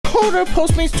order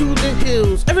Postmates to the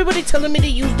hills. Everybody telling me to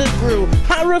use the grill.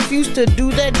 I refuse to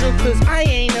do that just cause I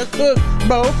ain't a cook,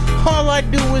 bro. All I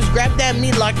do is grab that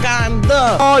meat like I'm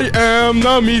the I am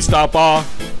the meat stopper.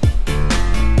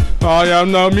 I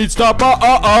am the meat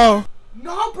stopper,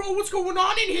 Nah, bro, what's going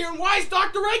on in here? And why is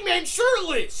Dr. Eggman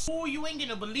shirtless? Oh, you ain't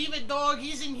gonna believe it, dog.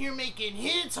 He's in here making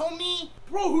hits, homie.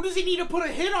 Bro, who does he need to put a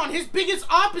hit on? His biggest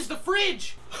op is the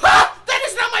fridge. Ha! That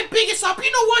is not my biggest op.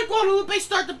 You know what, Guadalupe?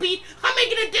 Start the beat. I'm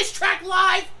making a diss track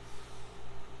live.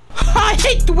 I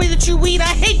hate the way that you eat. I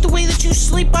hate the way that you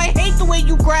sleep. I hate the way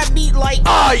you grab meat like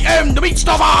I am the meat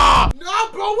stopper.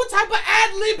 Nah, bro, what type of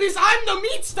ad-lib is I'm the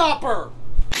meat stopper?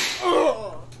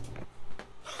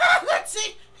 That's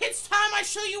it. It's time I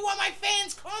show you why my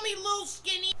fans call me Lil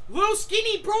Skinny. Lil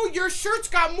Skinny, bro, your shirt's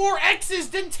got more X's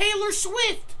than Taylor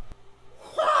Swift.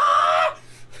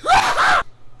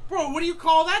 Bro, what do you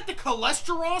call that? The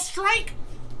cholesterol strike?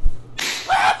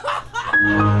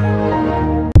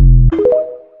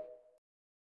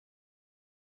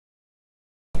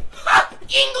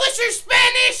 English or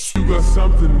Spanish? You got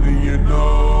something in your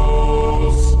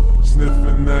nose.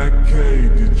 Sniffing that K,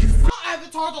 did you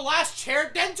Avatar The Last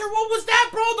Chair Denter? What was that,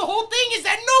 bro? The whole thing is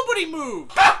that nobody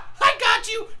moved. Ha! I got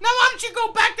you. Now why don't you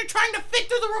go back to trying to fit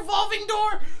through the revolving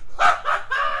door?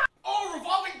 Oh,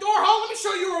 revolving door, huh? Let me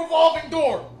show you a revolving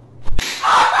door.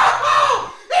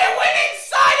 It went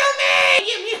inside of me!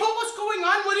 Yeah, mijo, what's going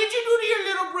on? What did you do to your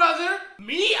little brother?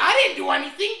 Me? I didn't do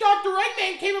anything. Dr.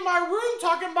 Eggman came in my room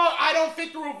talking about I don't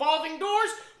fit through revolving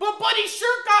doors, but Buddy's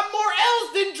shirt got more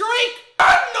L's than Drake.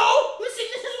 No! Listen,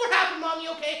 this is what happened, Mommy,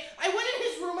 okay? I went in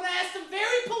his room and I asked him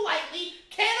very politely,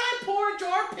 can I pour a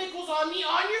jar of pickles on me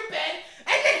on your bed?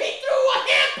 And then he threw a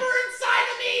hamper inside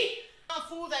of me!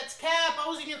 Fool, that's cap. I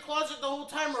was in your closet the whole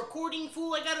time recording,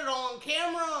 fool. I got it all on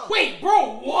camera. Wait,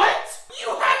 bro, what? You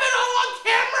have it all on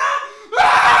camera?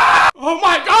 Ah! Oh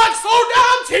my god, slow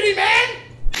down, titty man!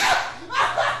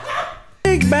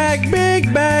 Big back,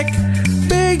 big back,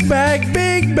 big back,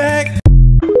 big back.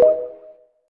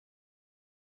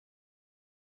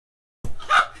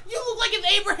 You look like if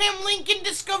Abraham Lincoln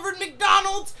discovered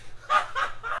McDonald's.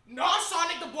 Nah,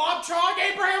 Sonic the Blobtrog,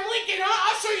 Abraham Lincoln, huh?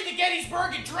 I'll show you the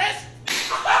Gettysburg Address.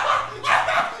 It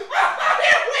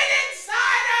went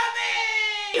inside of me!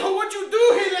 Mijo, what'd you do?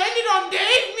 He landed on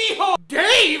Dave, mijo.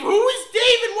 Dave? Who is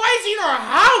Dave and why is he in our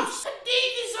house?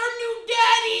 Dave is our new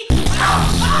daddy.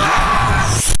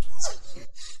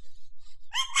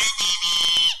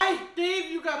 Hi,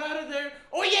 Dave, you got out of there.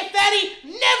 Oh yeah, fatty,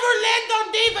 never land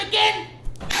on Dave again.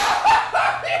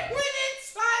 It went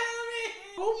inside of me.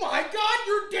 Oh my god,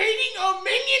 you're dating a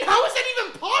minion? How is that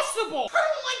even possible? I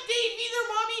don't like Dave either,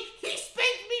 Mommy. He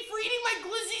spanked me for eating my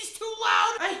glizzies too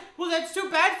loud. Well, that's too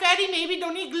bad, fatty. Maybe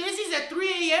don't eat glizzies at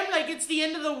 3 a.m. like it's the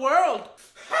end of the world.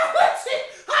 That's it.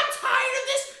 I'm tired of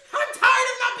this. I'm tired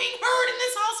of not being heard in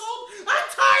this household. I'm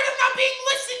tired of not being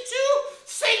listened to.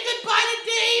 Say goodbye to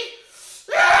Dave.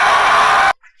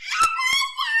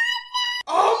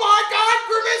 Oh my god,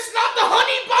 Grimace, not the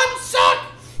honey bun suck.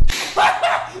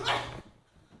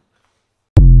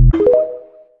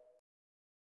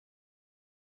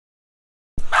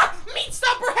 Meat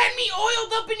Stopper had me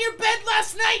oiled up in your bed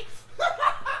last night.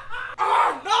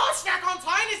 Oh no, Snack on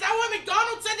Time. Is that why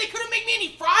McDonald's said they couldn't make me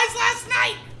any fries last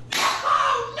night?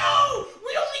 Oh no,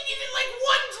 we only needed like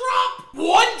one drop.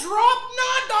 One drop?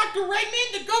 Nah, Dr.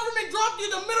 Eggman, the government dropped you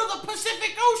in the middle of the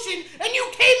Pacific Ocean and you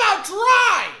came out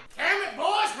dry. Damn it,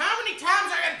 boys, how many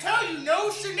times I gotta tell you no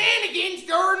shenanigans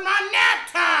during my nap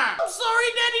time? I'm sorry,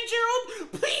 Daddy Gerald.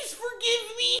 Please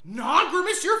forgive me. Nah,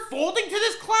 Grimace, you're folding to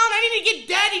this clown. I need to get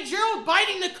Daddy Gerald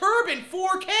biting the curb in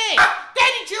 4K.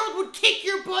 Daddy Gerald would kick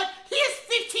your butt. He has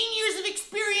 15 years of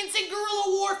experience in guerrilla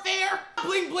warfare.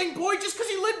 Bling bling boy, just because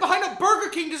he lived behind a Burger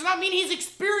King does not mean he's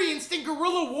experienced in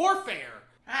guerrilla warfare.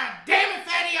 Ah, damn it,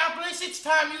 Fatty Obelisk, it's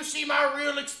time you see my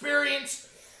real experience.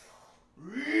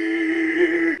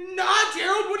 Nah,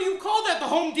 Gerald, what do you call that? The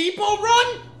Home Depot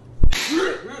run?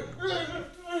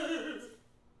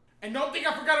 And don't think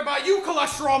I forgot about you,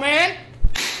 cholesterol man.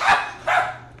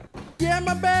 Yeah,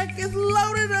 my bag is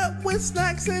loaded up with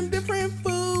snacks and different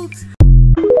foods.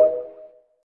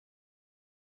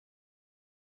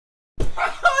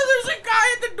 There's a guy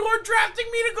at the door drafting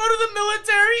me to go to the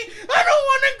military. I don't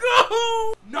want to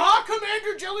go. Nah,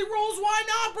 Commander Jelly Rolls, why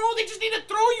not, bro? They just need to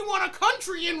throw you on a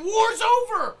country and war's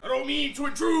over. I don't mean to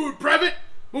intrude, Brevet,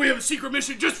 but we have a secret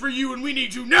mission just for you and we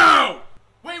need you now.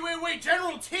 Wait,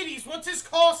 General Titties, what's his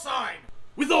call sign?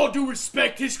 With all due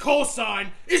respect, his call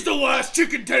sign is the last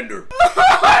chicken tender.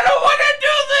 I don't want to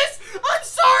do this. I'm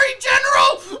sorry,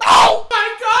 General. Oh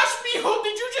my gosh, mijo,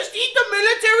 did you just eat the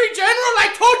military general? I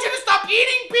told you to stop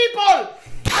eating people.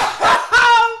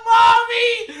 Oh,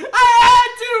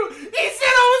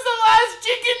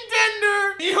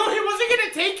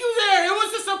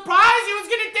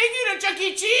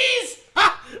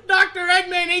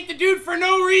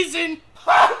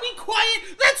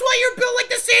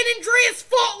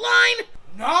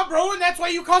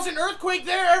 why you cause an earthquake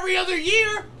there every other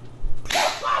year.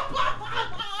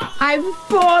 I've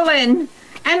fallen,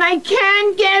 and I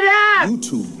can't get up. You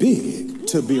too big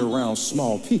to be around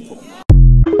small people.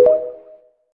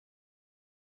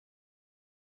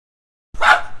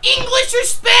 English or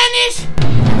Spanish?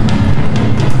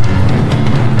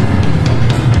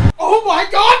 Oh my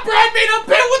god, Brad made a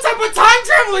bit. What type of time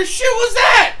traveler shit was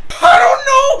that? I don't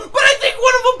know, but I think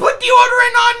one of them put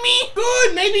deodorant on me.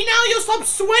 Good, maybe now you'll stop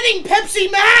sweating Pepsi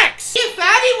Max. Hey,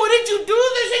 fatty, what did you do?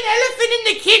 There's an elephant in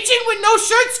the kitchen with no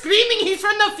shirt screaming he's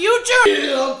from the future.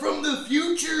 Yeah, I'm from the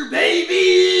future,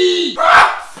 baby.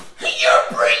 You're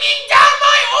bringing down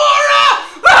my aura.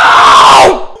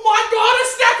 Oh my god, a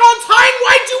snack on time.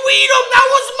 Why'd you eat him? That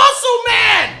was Muscle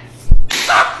Man.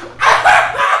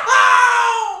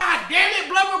 God damn it,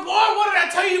 Blubber Boy, what did I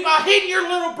tell you about hitting your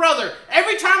little brother?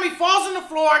 Every time he falls on the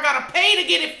floor, I gotta pay to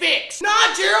get it fixed.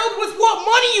 Nah, Gerald, with what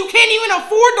money you can't even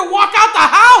afford to walk out the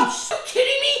house. Are you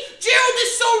kidding me? Gerald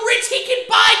is so rich he can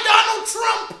buy Donald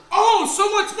Trump. Oh, so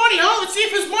much money, huh? Let's see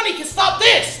if his money can stop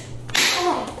this.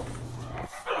 Oh,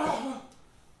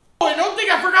 I don't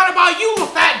think I forgot about you,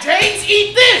 Fat James.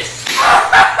 Eat this.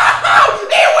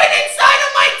 It went inside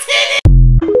of my titty.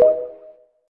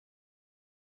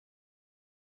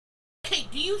 Okay,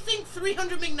 do you think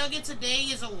 300 McNuggets a day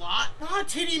is a lot? Ah,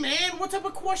 titty man, what type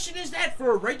of question is that?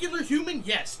 For a regular human,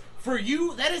 yes. For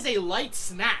you, that is a light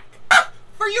snack.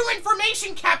 For your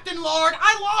information, Captain Lord,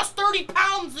 I lost 30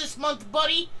 pounds this month,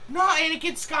 buddy. Nah,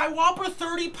 Anakin Skywalker,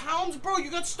 30 pounds? Bro, you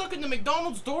got stuck in the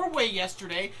McDonald's doorway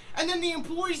yesterday, and then the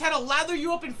employees had to lather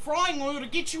you up in frying oil to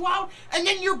get you out, and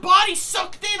then your body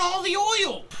sucked in all the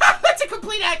oil. That's a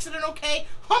complete accident, okay?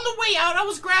 On the way out, I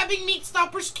was grabbing Meat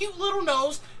Stopper's cute little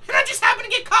nose, and I just happened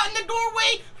to get caught in the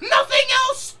doorway. Nothing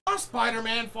else.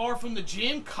 Spider-Man far from the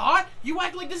gym. Caught? You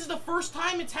act like this is the first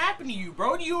time it's happened to you,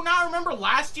 bro. Do you not remember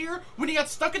last year when you got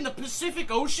stuck in the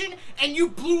Pacific Ocean and you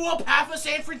blew up half of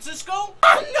San Francisco?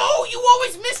 No, you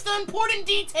always miss the important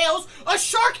details. A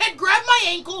shark had grabbed my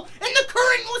ankle and the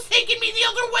current was taking me the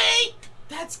other way.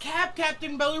 That's cap,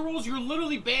 Captain Belly Rolls. You're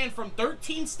literally banned from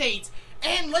 13 states.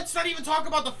 And let's not even talk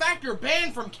about the fact you're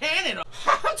banned from Canada.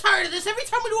 I'm tired of this. Every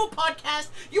time we do a podcast,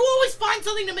 you always find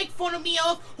something to make fun of me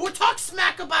of or talk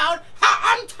smack about.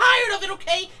 I'm tired of it,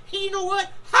 okay? Hey, you know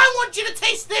what? I want you to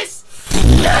taste this.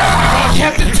 Oh,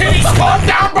 Captain Titties, calm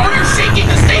down, bro. You're shaking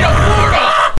the state of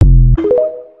Florida.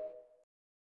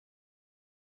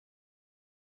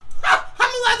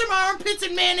 Lather my armpits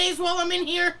in mayonnaise while I'm in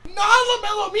here. Nah,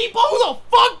 LaMelo Meatball, who the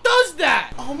fuck does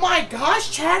that? Oh my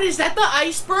gosh, Chad, is that the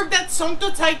iceberg that sunk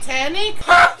the Titanic?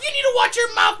 You need to watch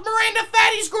your mouth, Miranda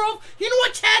Fatty's Grove. You know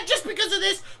what, Chad, just because of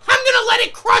this, I'm gonna let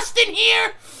it crust in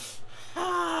here.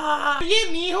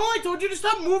 Yeah, mijo, I told you to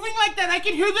stop moving like that. I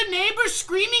can hear the neighbors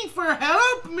screaming for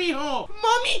help, mijo.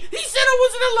 Mommy, he said I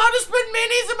wasn't allowed to spread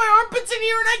mayonnaise in my armpits in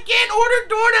here and I can't order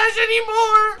DoorDash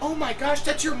anymore. Oh my gosh,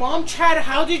 that's your mom, Chad.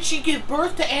 How did she give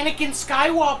birth to Anakin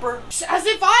Skywalker? As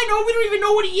if I know, we don't even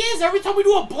know what he is. Every time we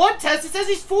do a blood test, it says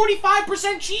he's 45%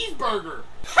 cheeseburger.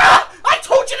 I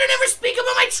told you to never speak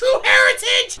about my true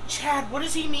heritage! Chad, what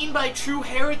does he mean by true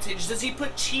heritage? Does he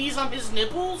put cheese on his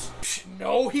nipples?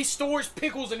 No, he stores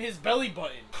pickles in his belly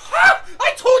button.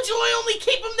 I told you I only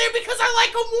keep them there because I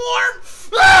like them warm!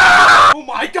 Oh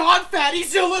my god, Fatty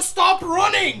Zilla, stop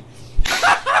running!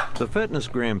 The Fitness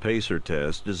Gram Pacer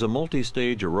test is a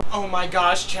multi-stage Oh my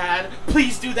gosh, Chad,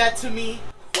 please do that to me.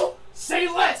 Say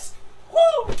less!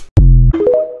 Woo!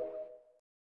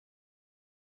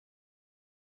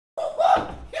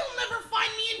 He'll never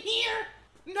find me in here!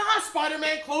 Nah,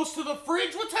 Spider-Man close to the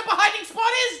fridge. What type of hiding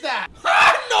spot is that?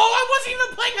 No, I wasn't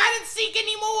even playing hide and seek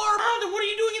anymore! Then what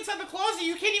are you doing inside the closet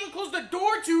you can't even close the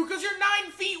door to because you're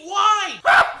 9 feet wide?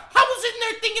 I was in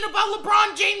there thinking about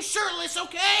LeBron James shirtless,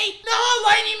 okay? Nah,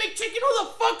 Lightning McChicken, who the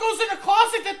fuck goes in a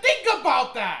closet to think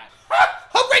about that?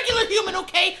 A regular human,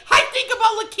 okay? I think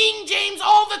about King James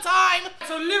all the time.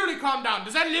 So literally calm down.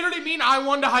 Does that literally mean I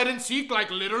won to hide and seek? Like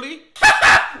literally?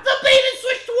 The bait and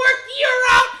switch worked. You're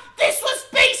out. This was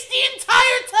based the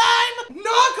entire time.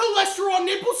 Nah, cholesterol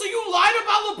nipple. So you lied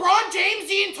about LeBron James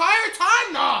the entire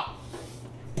time? Nah.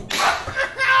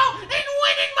 And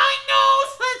winning my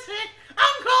nose. That's it.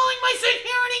 I'm calling my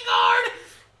security guard.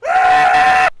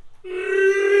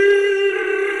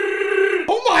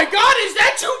 Oh my god, is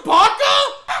that Chewbacca?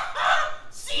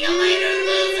 See you later,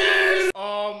 losers!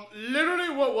 Literally,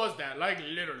 what was that? Like,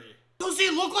 literally. Does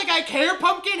it look like I care,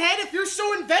 Pumpkinhead? If you're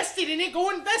so invested in it, go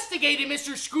investigate it,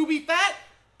 Mr. Scooby Fat.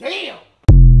 Damn.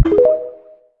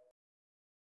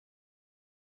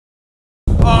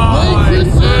 Oh,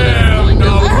 damn,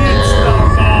 no,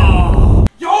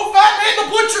 Yo, Fat Man, the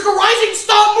blood sugar rising.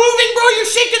 Stop moving, bro.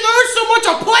 You're shaking the earth so much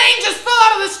a plane just fell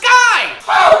out of the sky.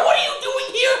 What are you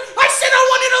doing here? I said I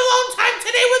wanted alone time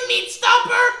today with Meat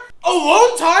Stopper.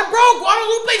 Alone time, bro?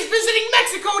 Guadalupe's visiting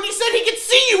Mexico and he said he could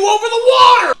see you over the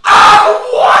water.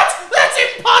 What? That's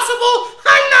impossible.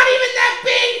 I'm not even that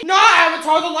big. Nah,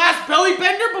 Avatar, the last belly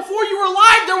bender before you were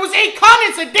alive, there was 8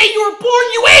 continents. The day you were born,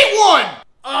 you ate one.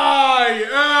 I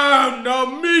am the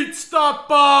Meat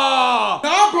Stopper!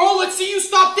 Nah, bro, let's see you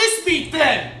stop this meat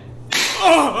then.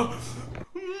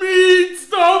 Meat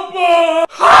Stopper!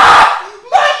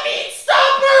 My Meat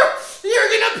Stopper! You're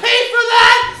gonna pay for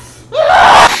that!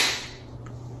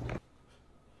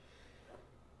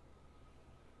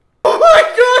 Oh my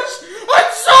gosh!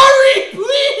 I'm sorry!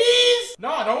 Please!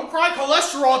 Nah, don't cry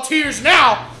cholesterol tears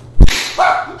now!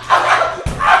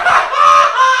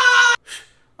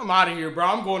 I'm out of here, bro.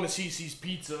 I'm going to CC's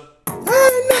Pizza.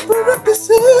 I never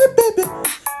represent, baby.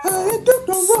 I ain't do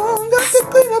no wrong. I can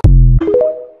clean up.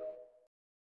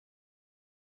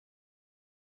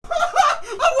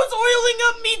 I was oiling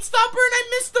up Meat Stopper and I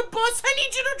missed the bus. I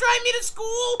need you to drive me to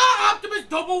school. Optimus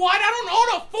Double Wide, I don't own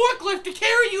a forklift to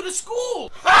carry you to school.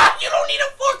 You don't need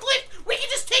a forklift. We can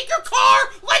just take your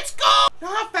car. Let's go.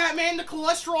 Nah, fat man, the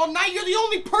cholesterol night. You're the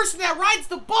only person that rides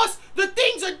the bus. The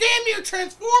thing's a damn near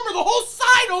transformer. The whole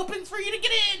side opens for you to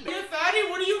get in. Hey, fatty,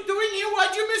 what are you doing here?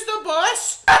 Why'd you miss the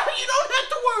bus? You don't have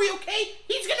to worry, okay?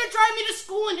 He's gonna drive me to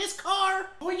school in his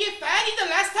car. Oh, yeah, fatty, the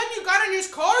last time you got in his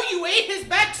car, you ate his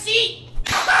back seat.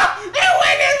 It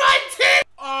went in my tit!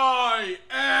 I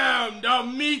am the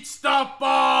Meat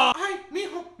Stopper! Hi,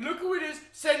 mijo, look who it is.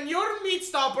 Senor Meat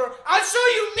Stopper. I'll show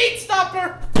you Meat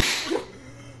Stopper.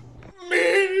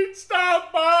 Meat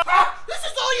Stopper! This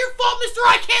is all your fault, mister.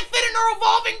 I can't fit in a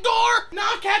revolving door.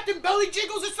 Nah, Captain Belly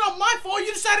Jiggles, it's not my fault.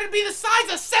 You decided to be the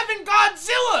size of 7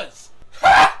 Godzillas.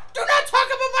 Do not talk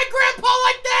about my grandpa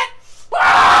like that.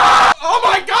 Oh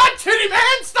my God, Titty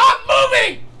Man, stop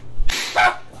moving.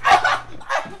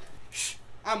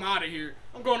 I'm out of here.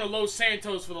 I'm going to Los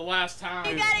Santos for the last time.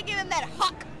 You gotta give him that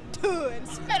huck too and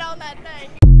spit on that thing.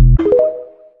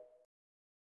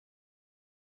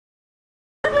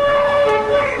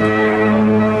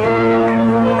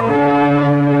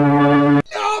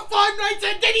 No, Five Nights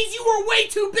at Denny's, you were way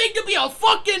too big to be a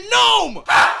fucking gnome.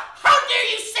 How dare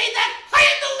you say that? I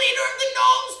am the leader of the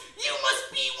gnomes. You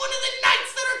must be one of the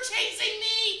knights that are chasing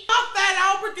me. Not Fat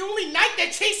Albert, the only knight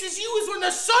that chases you is when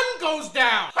the sun goes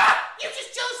down. You're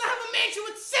just jealous I have a mansion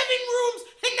with 7 rooms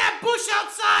and that bush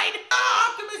outside.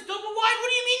 Optimus Double Wide, what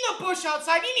do you mean the bush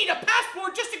outside? You need a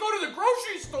passport just to go to the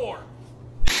grocery store.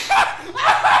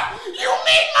 You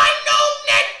made my gnome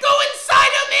neck go inside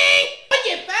of me.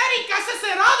 Oye, fatty, casa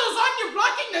cerrados on, you're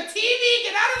blocking the TV.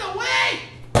 Get out of the way.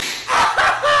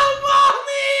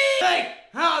 Mommy! Hey,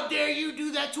 how dare you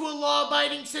do that to a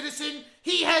law-abiding citizen?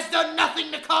 He has done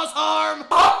nothing to cause harm.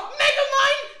 Oh,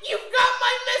 Megamind, you've got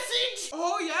my message.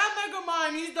 Oh yeah,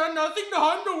 Megamind, he's done nothing to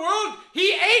harm the world.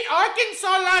 He ate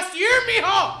Arkansas last year,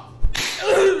 mijo.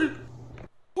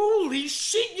 Holy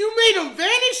shit, you made him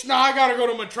vanish? Nah, I gotta go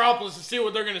to Metropolis to see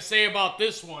what they're gonna say about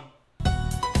this one.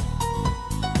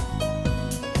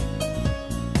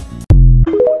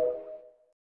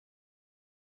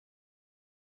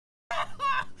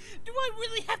 Do I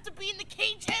really have to be in the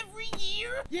cage every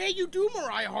year? Yeah, you do,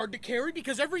 Mariah, hard to carry,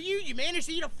 because every year you manage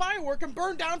to eat a firework and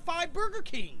burn down 5 Burger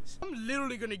Kings. I'm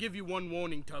literally gonna give you one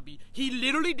warning, Tubby. He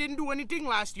literally didn't do anything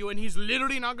last year, and he's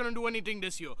literally not gonna do anything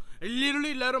this year. I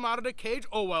literally let him out of the cage.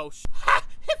 Oh well. Ha!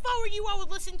 If I were you, I would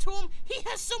listen to him. He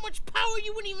has so much power,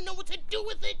 you wouldn't even know what to do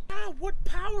with it. What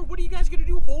power? What are you guys gonna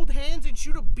do? Hold hands and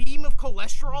shoot a beam of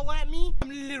cholesterol at me? I'm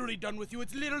literally done with you.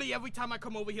 It's literally every time I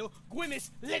come over here.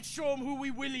 Gwyneth, let's show him who we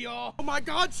really are. Oh my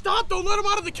God, stop! Don't let him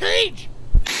out of the cage!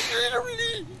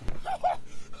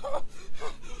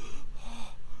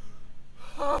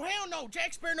 Oh, hell no,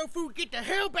 Jack Sparrow no food. Get the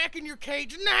hell back in your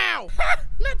cage now!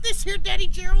 Not this here, Daddy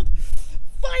Gerald.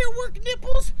 Firework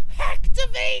nipples,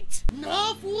 activate!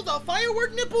 No, fool, the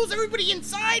firework nipples, everybody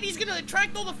inside. He's gonna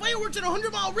attract all the fireworks in a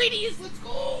 100-mile radius. Let's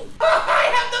go! I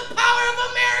have the power of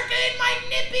America in my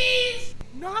nippies!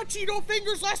 Nah, Cheeto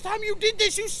Fingers, last time you did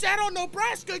this, you sat on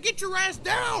Nebraska. Get your ass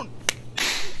down!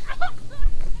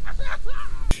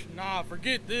 Nah,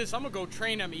 forget this. I'm gonna go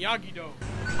train at Miyagi-Do.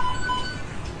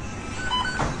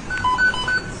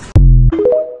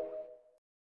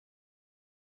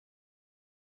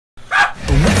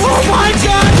 Oh my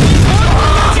God!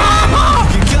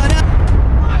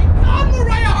 My God,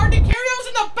 Mariah, hard to carry. I was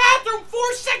in the bathroom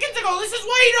 4 seconds ago. This is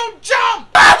why you don't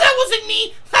jump. That wasn't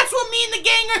me. That's what me and the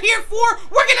gang are here here for?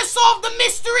 We're gonna solve the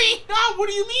mystery! Nah, what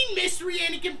do you mean mystery,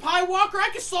 Anakin Pie Walker? I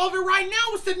can solve it right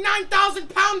now with the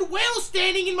 9,000-pound whale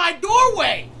standing in my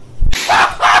doorway!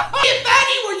 Hey,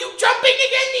 Fatty, were you jumping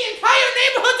again? The entire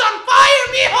neighborhood's on fire,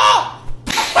 mijo!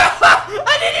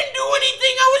 I didn't do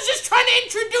anything, I was just trying to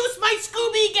introduce my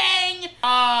Scooby Gang!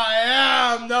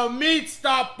 I am the Meat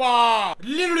Stopper!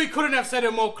 Literally couldn't have said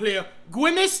it more clear.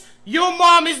 Grimace, your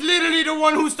mom is literally the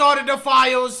one who started the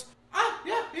fires.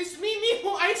 Yeah, it's me,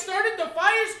 mijo. I started the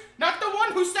fires, not the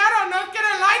one who sat on North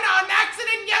Carolina on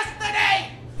accident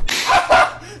yesterday!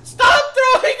 Stop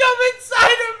throwing them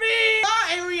inside of me!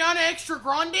 Ariana Extra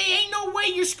Grande, ain't no way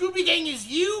your Scooby Gang is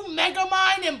you,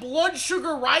 Megamind, and Blood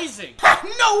Sugar Rising.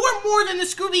 No, we're more than the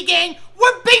Scooby Gang.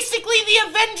 We're basically the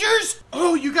Avengers.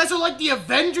 Oh, you guys are like the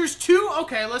Avengers too?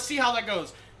 Okay, let's see how that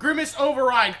goes. Grimace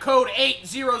Override, code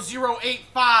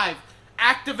 80085.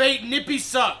 Activate Nippy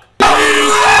Suck.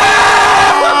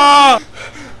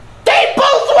 They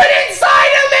both went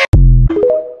inside of me!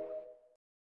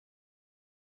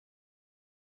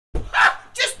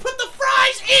 Just put the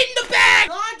fries in the bag!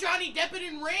 Nah, Johnny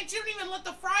Deppin' Ranch, you don't even let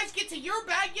the fries get to your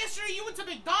bag. Yesterday you went to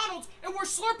McDonald's and were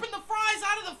slurping the fries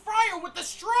out of the fryer with the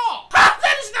straw.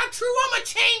 That is not true, I'm a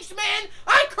changed man.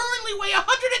 I currently weigh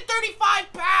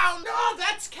 135 pounds. No,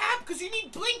 that's cap, because you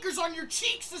need blinkers on your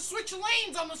cheeks to switch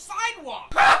lanes on the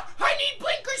sidewalk. I need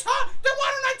blinkers, huh? Then why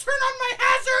don't I turn on my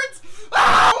hazards?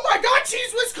 Oh my god,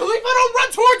 Cheese Whiz Khalifa, don't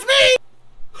run towards me!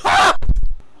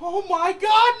 Oh my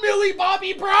god, Millie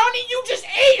Bobby Brownie, you just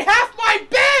ate half my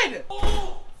bed!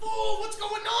 Oh, fool, what's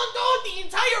going on, dog? The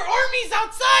entire army's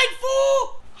outside,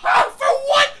 fool! For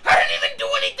what? I didn't even do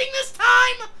anything this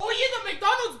time! Oh yeah, the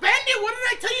McDonald's bandit, what did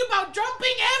I tell you about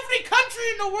jumping? Every country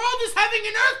in the world is having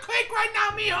an earthquake right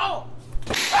now, mijo!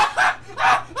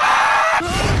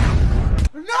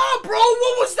 No, bro,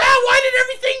 what was that? Why did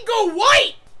everything go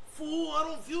white? Fool, I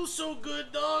don't feel so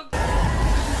good, dog.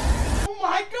 Oh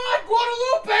my god,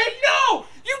 Guadalupe, no!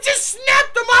 You just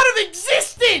snapped them out of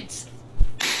existence!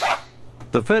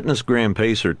 The Fitness Gram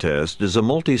Pacer test is a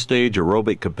multi-stage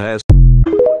aerobic capacity